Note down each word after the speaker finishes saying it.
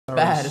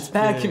bad. It's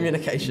bad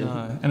communication.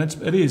 No. And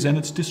it is, and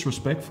it's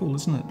disrespectful,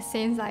 isn't it?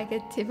 Seems like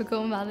a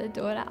typical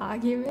mother-daughter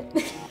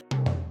argument.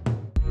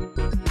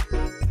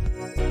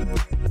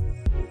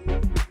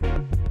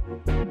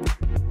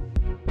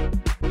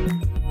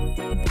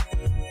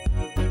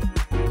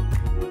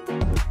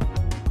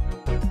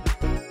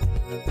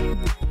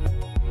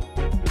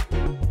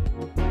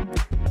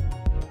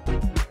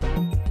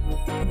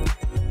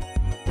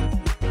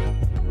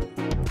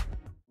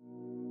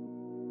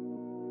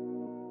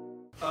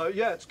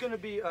 Yeah, it's going to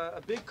be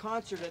a big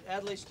concert at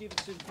Adlai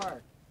Stevenson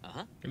Park.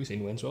 Have you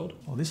seen Wayne's World?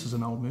 Oh, this is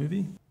an old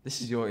movie.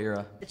 This is your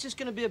era. It's just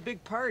going to be a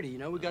big party, you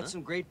know? We got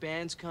some great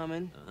bands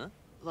coming.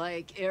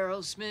 Like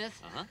Aerosmith?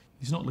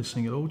 He's not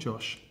listening at all,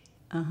 Josh.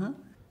 You're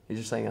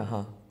just saying,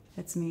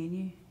 That's me and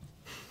you.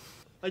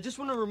 I just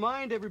want to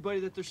remind everybody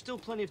that there's still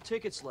plenty of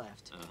tickets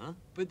left.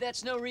 But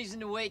that's no reason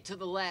to wait till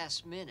the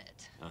last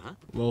minute.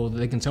 Well,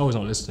 they can tell he's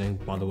not listening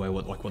by the way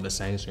what they're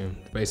saying to him.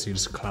 They're basically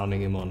just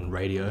clowning him on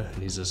radio,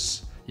 and he's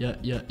just yeah,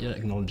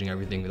 acknowledging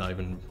everything without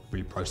even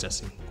really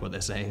processing what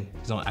they're saying.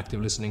 He's not active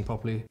listening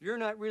properly. You're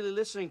not really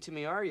listening to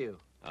me, are you?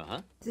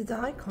 The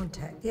eye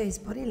contact, yeah, his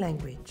body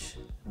language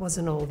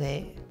wasn't all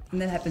there.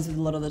 And that happens a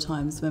lot of the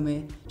times when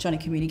we're trying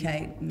to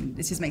communicate, and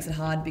this just makes it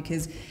hard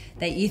because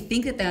you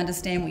think that they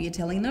understand what you're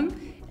telling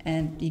them,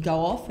 and you go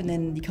off, and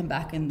then you come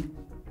back and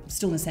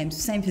still in the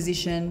same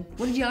position.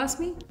 What did you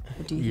ask me?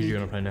 What do you Usually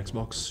think? when I play an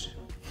Xbox,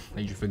 I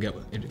usually forget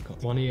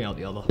one ear out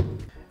the other.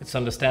 It's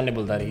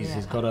understandable that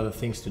he's got other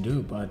things to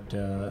do, but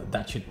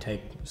that should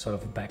take sort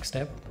of a back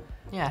step.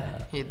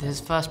 Yeah, his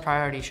first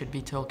priority should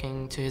be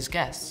talking to his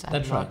guests and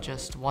That's not right.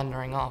 just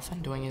wandering off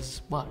and doing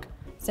his work.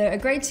 So a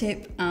great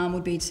tip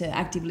would be to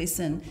active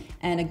listen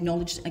and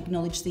acknowledge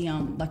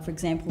the like, for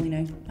example,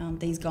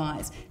 these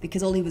guys,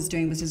 because all he was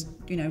doing was just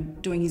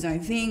doing his own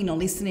thing, not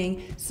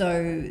listening.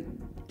 So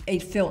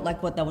it felt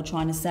like what they were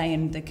trying to say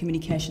and the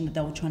communication that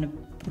they were trying to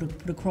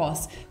put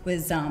across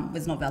was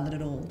not valid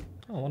at all.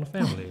 Oh, what a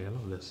family! I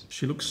love this.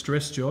 She looks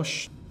stressed,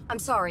 Josh. I'm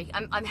sorry,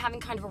 I'm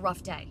having kind of a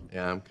rough day.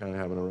 Yeah, I'm kind of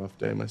having a rough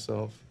day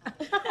myself.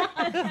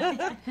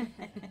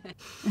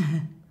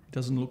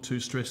 Doesn't look too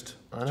stressed,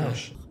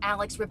 Josh.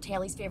 Alex ripped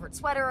Haley's favorite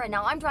sweater, and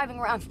now I'm driving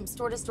around from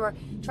store to store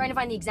trying to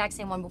find the exact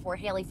same one before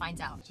Haley finds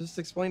out. Just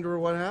explain to her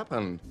what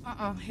happened.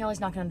 Haley's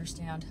not gonna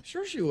understand.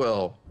 Sure she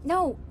will.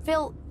 No,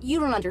 Phil, you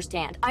don't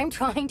understand. I'm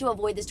trying to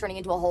avoid this turning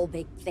into a whole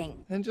big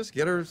thing. And just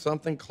get her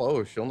something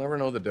close. She'll never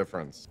know the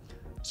difference.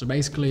 So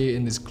basically,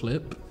 in this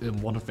clip, in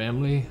What a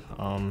Family,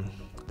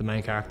 the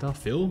main character,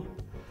 Phil,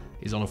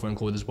 he's on a phone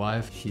call with his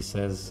wife. She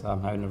says,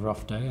 I'm having a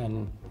rough day,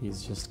 and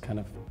he's just kind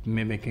of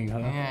mimicking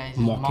her, Yeah, he's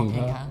mocking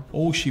her.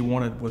 All she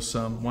wanted was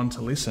one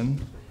to listen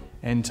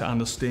and to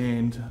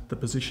understand the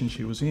position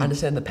she was in.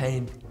 Understand the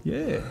pain.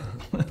 Yeah,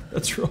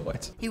 that's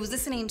right. He was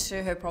listening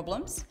to her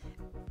problems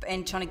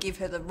and trying to give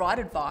her the right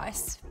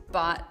advice,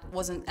 but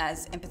wasn't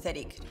as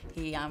empathetic.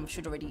 He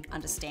should already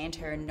understand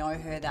her and know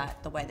her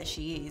the way that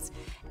she is,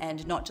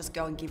 and not just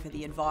go and give her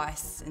the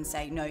advice and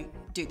say, no,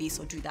 do this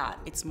or do that.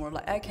 It's more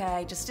like,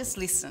 okay, just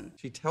listen.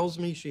 She tells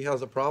me she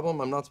has a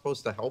problem. I'm not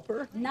supposed to help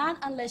her? Not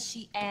unless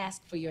she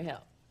asks for your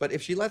help. But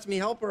if she lets me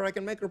help her, I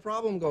can make her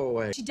problem go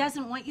away. She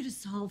doesn't want you to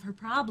solve her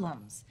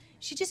problems.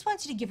 She just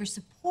wants you to give her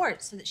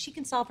support so that she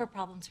can solve her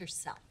problems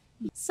herself.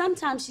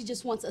 Sometimes she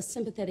just wants a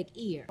sympathetic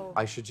ear.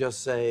 I should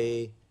just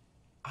say,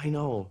 I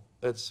know.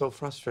 It's so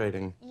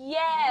frustrating.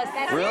 Yes,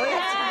 that's Really?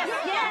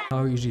 Yes.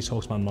 I usually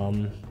talk to my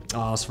mum.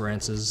 I ask for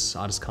answers.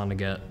 I just kind of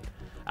get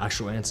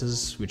actual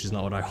answers, which is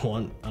not what I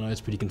want. I know it's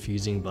pretty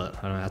confusing, but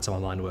I don't know, that's how my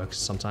mind works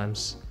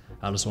sometimes.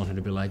 I just want her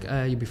to be like,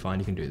 hey, you'll be fine,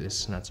 you can do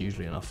this, and that's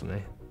usually enough for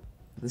me.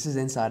 This is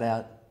Inside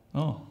Out.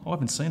 Oh, I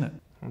haven't seen it.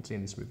 I haven't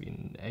seen this movie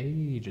in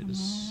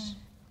ages.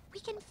 We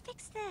can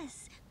fix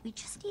this. We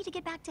just need to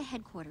get back to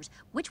headquarters.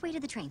 Which way to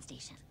the train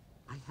station?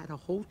 I had a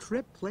whole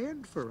trip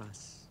planned for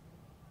us.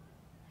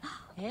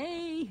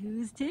 Hey,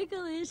 who's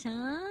ticklish,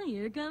 huh?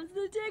 Here comes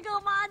the tickle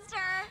monster.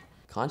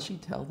 Can't she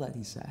tell that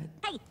he's sad?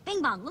 Hey,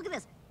 Bing Bong, look at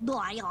this.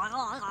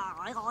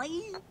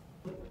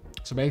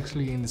 So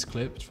basically in this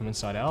clip, it's from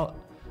Inside Out,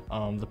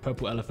 the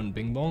purple elephant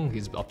Bing Bong,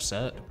 he's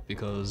upset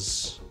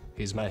because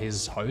he's met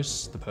his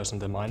host, the person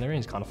they're minding,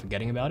 he's kind of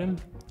forgetting about him.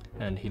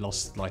 And he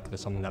lost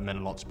something that meant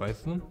a lot to both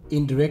of them.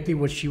 Indirectly,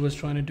 what she was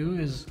trying to do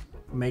is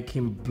make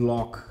him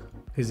block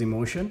his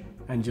emotion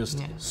and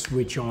just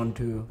switch on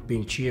to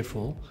being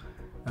cheerful.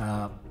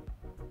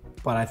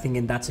 But I think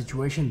in that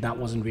situation, that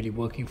wasn't really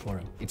working for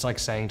him. It's like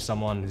saying to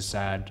someone who's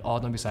sad, oh,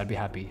 don't be sad, be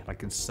happy.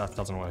 That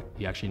doesn't work.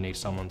 You actually need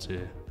someone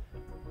to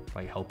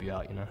help you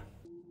out, you know?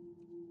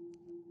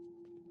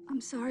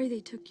 I'm sorry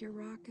they took your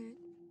rocket.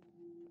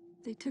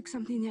 They took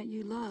something that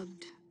you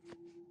loved.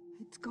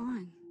 It's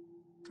gone.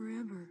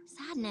 Forever.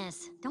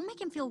 Sadness. Don't make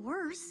him feel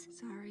worse.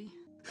 Sorry.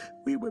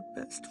 We were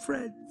best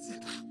friends.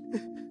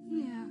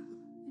 Yeah,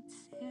 it's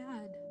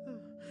sad.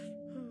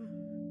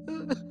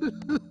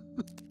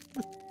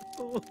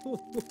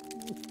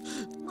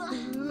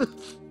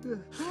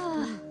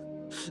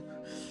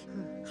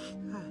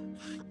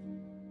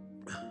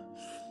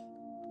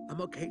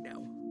 I'm okay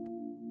now.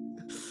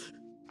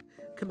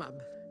 Come on,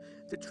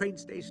 The train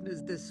station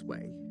is this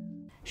way.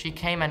 She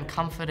came and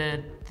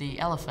comforted the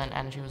elephant,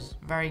 and she was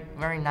very,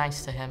 very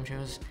nice to him.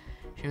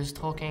 She was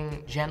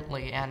talking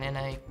gently and in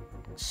a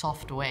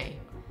soft way.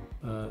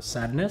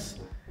 Sadness,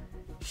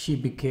 she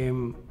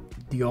became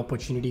the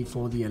opportunity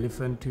for the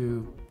elephant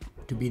to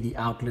be the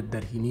outlet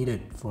that he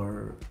needed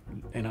for,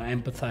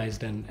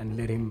 empathized and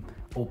let him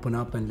open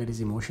up and let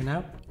his emotion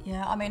out.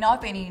 Yeah, I mean, I've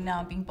been in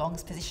Bing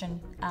Bong's position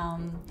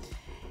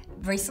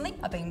recently.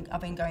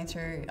 I've been going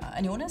through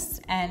an illness,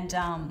 and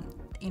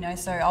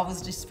so I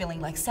was just feeling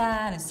like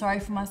sad and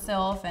sorry for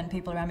myself, and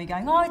people around me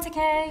going, "Oh, it's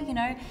okay,"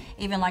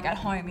 even like at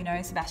home,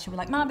 Sebastian would be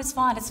like, "Mum, it's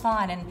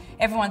fine," and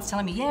everyone's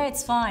telling me, "Yeah,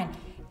 it's fine."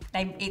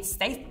 They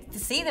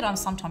see that I'm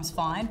sometimes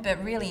fine,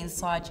 but really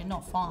inside you're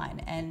not fine,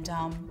 and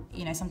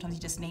sometimes you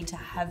just need to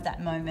have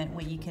that moment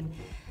where you can,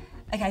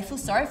 feel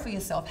sorry for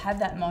yourself, have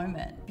that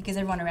moment, because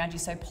everyone around you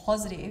is so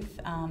positive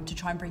to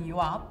try and bring you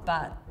up,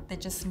 but they're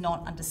just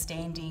not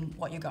understanding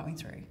what you're going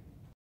through.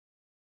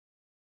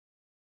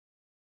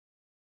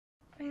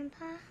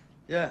 Grandpa,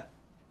 Yeah.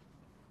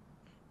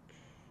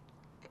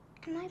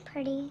 am I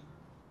pretty?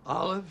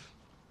 Olive,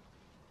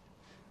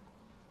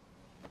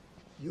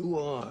 you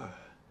are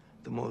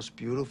the most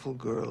beautiful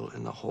girl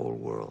in the whole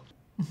world.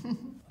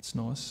 That's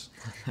nice.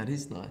 That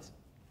is nice.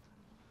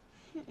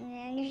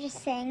 You're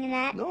just saying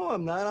that? No,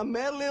 I'm not. I'm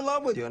madly in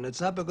love with you. And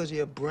it's not because of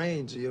your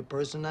brains or your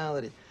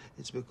personality.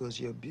 It's because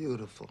you're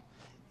beautiful,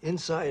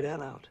 inside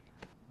and out.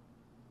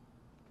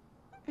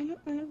 I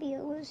don't want to be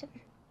a loser.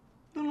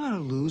 You're not a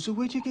loser.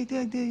 Where'd you get the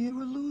idea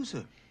you're a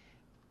loser?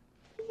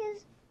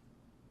 Because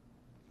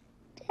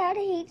Dad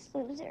hates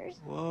losers.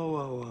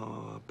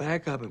 Whoa.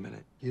 Back up a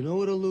minute. You know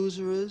what a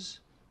loser is?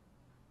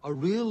 A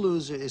real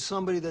loser is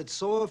somebody that's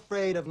so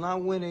afraid of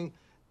not winning,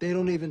 they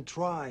don't even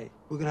try.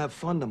 We're gonna have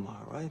fun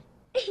tomorrow, right?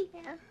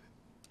 Yeah.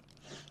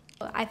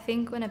 I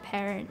think when a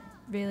parent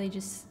really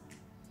just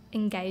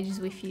engages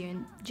with you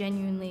and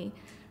genuinely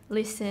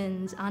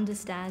listens,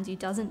 understands you,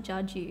 doesn't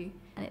judge you,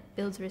 and it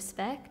builds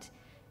respect,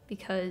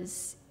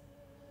 because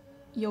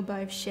you're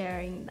both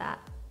sharing that,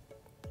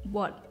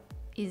 what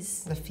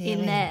is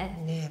in there.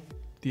 Yeah.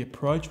 The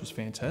approach was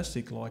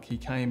fantastic. Like, he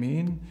came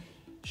in,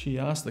 she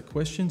asked the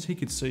questions, he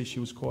could see she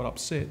was quite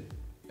upset.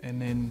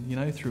 And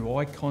then, through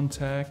eye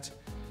contact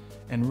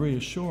and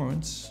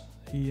reassurance,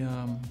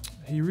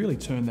 he really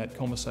turned that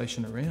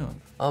conversation around.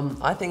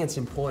 I think it's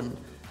important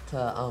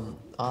to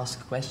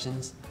ask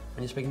questions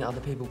when you're speaking to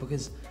other people,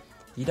 because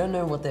you don't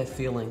know what they're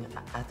feeling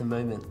at the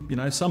moment.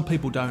 Some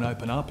people don't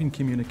open up in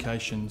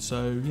communication.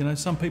 So,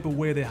 some people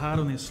wear their heart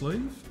on their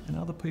sleeve and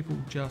other people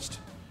just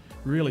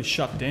really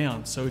shut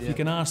down. So if you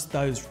can ask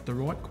the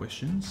right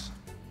questions,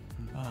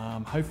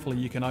 hopefully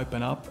you can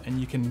open up and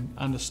you can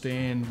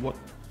understand what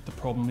the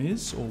problem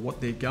is or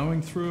what they're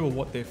going through or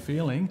what they're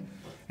feeling,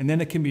 and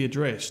then it can be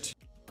addressed.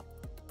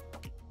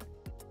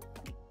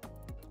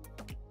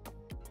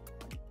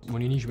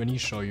 When you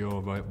show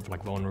your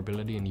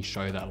vulnerability and you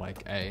show that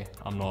hey,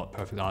 I'm not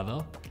perfect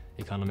either,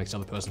 it kind of makes the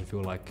other person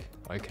feel like,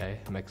 okay,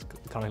 it makes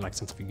kind of like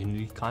sense of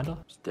unity, kind of.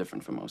 It's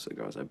different from most of the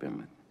girls I've been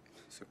with.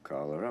 So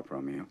call her up,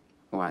 Romeo.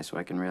 Why? So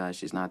I can realize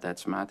she's not that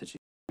smart, that she's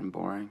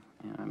boring.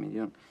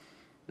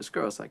 This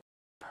girl's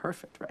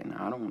perfect right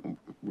now. I don't want to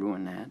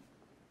ruin that.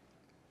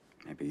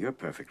 Maybe you're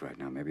perfect right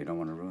now. Maybe you don't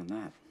want to ruin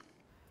that.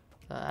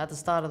 At the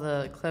start of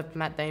the clip,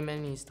 Matt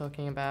Damon, he's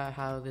talking about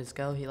how this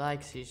girl he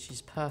likes,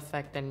 she's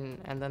perfect, and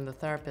then the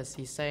therapist,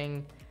 he's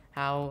saying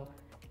how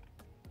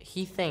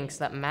he thinks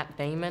that Matt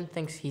Damon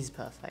thinks he's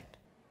perfect.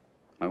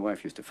 My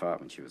wife used to fart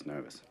when she was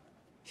nervous.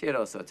 She had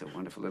all sorts of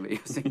wonderful little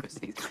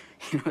idiosyncrasies.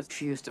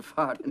 She used to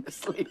fart in her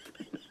sleep.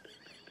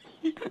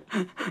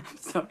 I'm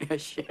sorry I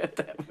shared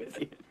that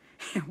with you.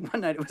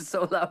 One night it was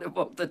so loud it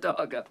woke the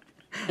dog up.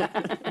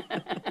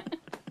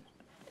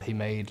 He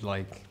made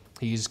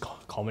he used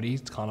comedy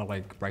to kind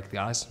of break the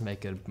ice,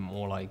 make it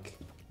more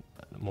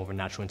more of a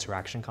natural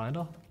interaction, kind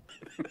of.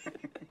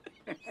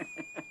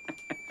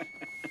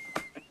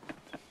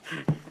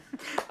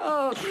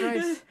 Oh,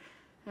 Christ.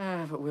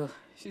 But Will,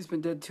 she's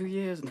been dead 2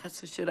 years, and that's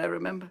the shit I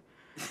remember.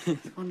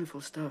 It's wonderful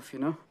stuff,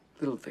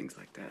 Little things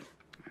like that.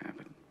 Yeah,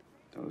 but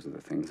those are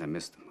the things I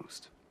miss the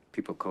most.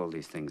 People call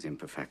these things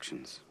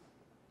imperfections,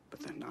 but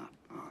they're not.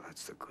 Oh,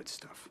 that's the good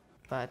stuff.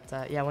 But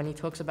when he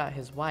talks about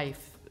his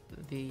wife,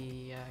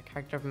 the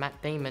character of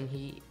Matt Damon,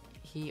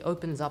 he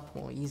opens up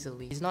more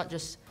easily. He's not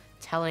just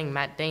telling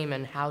Matt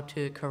Damon how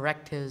to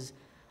correct his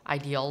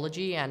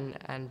ideology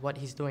and what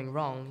he's doing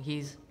wrong.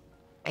 He's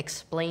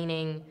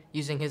explaining,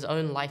 using his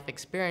own life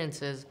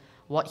experiences,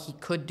 what he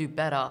could do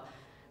better.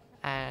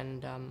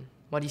 And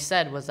what he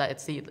said was that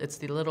it's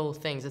the little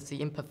things, it's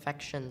the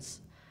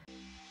imperfections.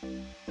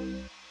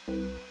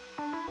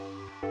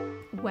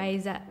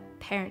 Ways that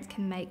parents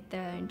can make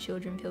their own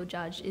children feel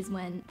judged is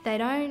when they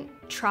don't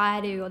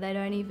try to, or they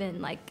don't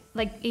even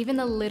even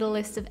the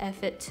littlest of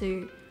effort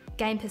to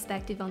gain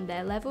perspective on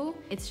their level.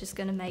 It's just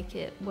going to make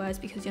it worse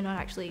because you're not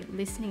actually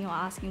listening or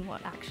asking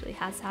what actually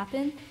has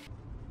happened.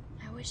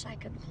 I wish I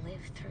could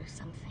live through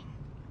something.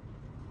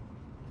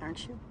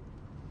 Aren't you?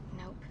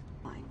 Nope.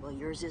 Well,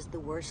 yours is the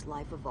worst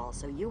life of all,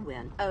 so you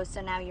win. Oh,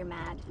 so now you're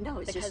mad? No,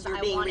 it's because just you're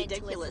I being wanted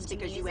ridiculous to listen to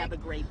because you music. have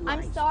a great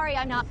life. I'm sorry,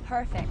 I'm not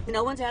perfect.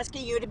 No one's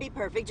asking you to be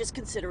perfect. Just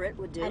consider it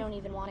would do. I don't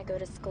even want to go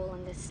to school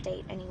in this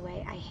state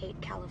anyway. I hate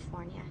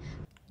California.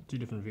 Two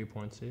different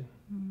viewpoints here.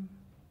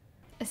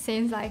 It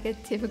seems like a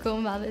typical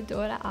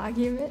mother-daughter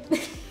argument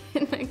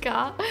in the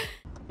car.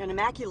 An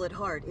immaculate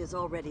heart is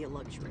already a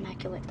luxury.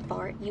 Immaculate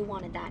fart? You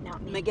wanted that,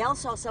 not me. Miguel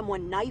saw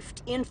someone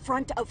knifed in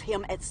front of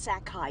him at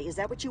Sac High. Is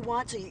that what you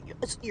want? So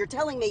you're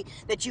telling me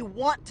that you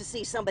want to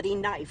see somebody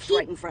knifed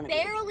right in front of you?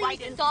 He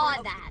barely saw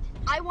that.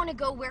 I want to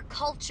go where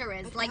culture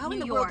is, like How in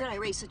New the world York, did I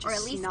raise such a or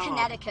at least snob?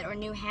 Connecticut or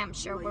New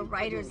Hampshire, where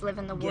writers live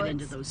in the Get woods.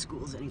 into those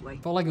schools anyway. I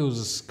felt like it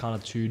was kind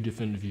of two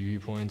different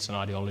viewpoints and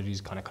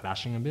ideologies kind of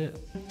clashing a bit.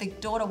 The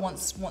daughter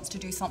wants to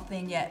do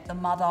something, yet the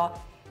mother,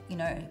 you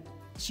know,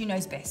 she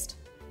knows best.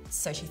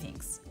 So she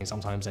thinks. And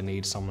sometimes they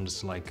need someone just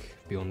to like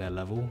be on their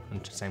level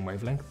and the same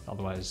wavelength.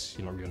 Otherwise,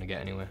 you're not going to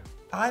get anywhere.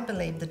 I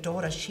believe the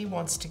daughter, she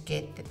wants to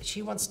get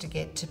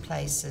to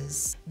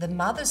places. The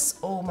mother's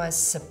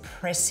almost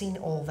suppressing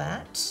all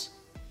that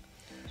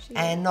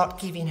and not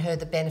giving her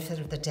the benefit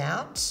of the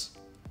doubt.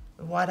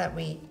 Why don't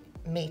we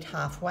meet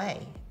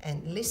halfway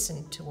and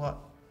listen to what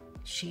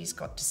she's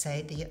got to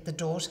say, the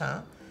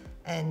daughter,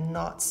 and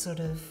not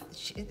sort of,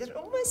 it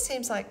almost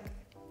seems like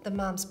the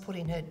mum's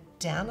putting her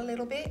down a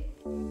little bit.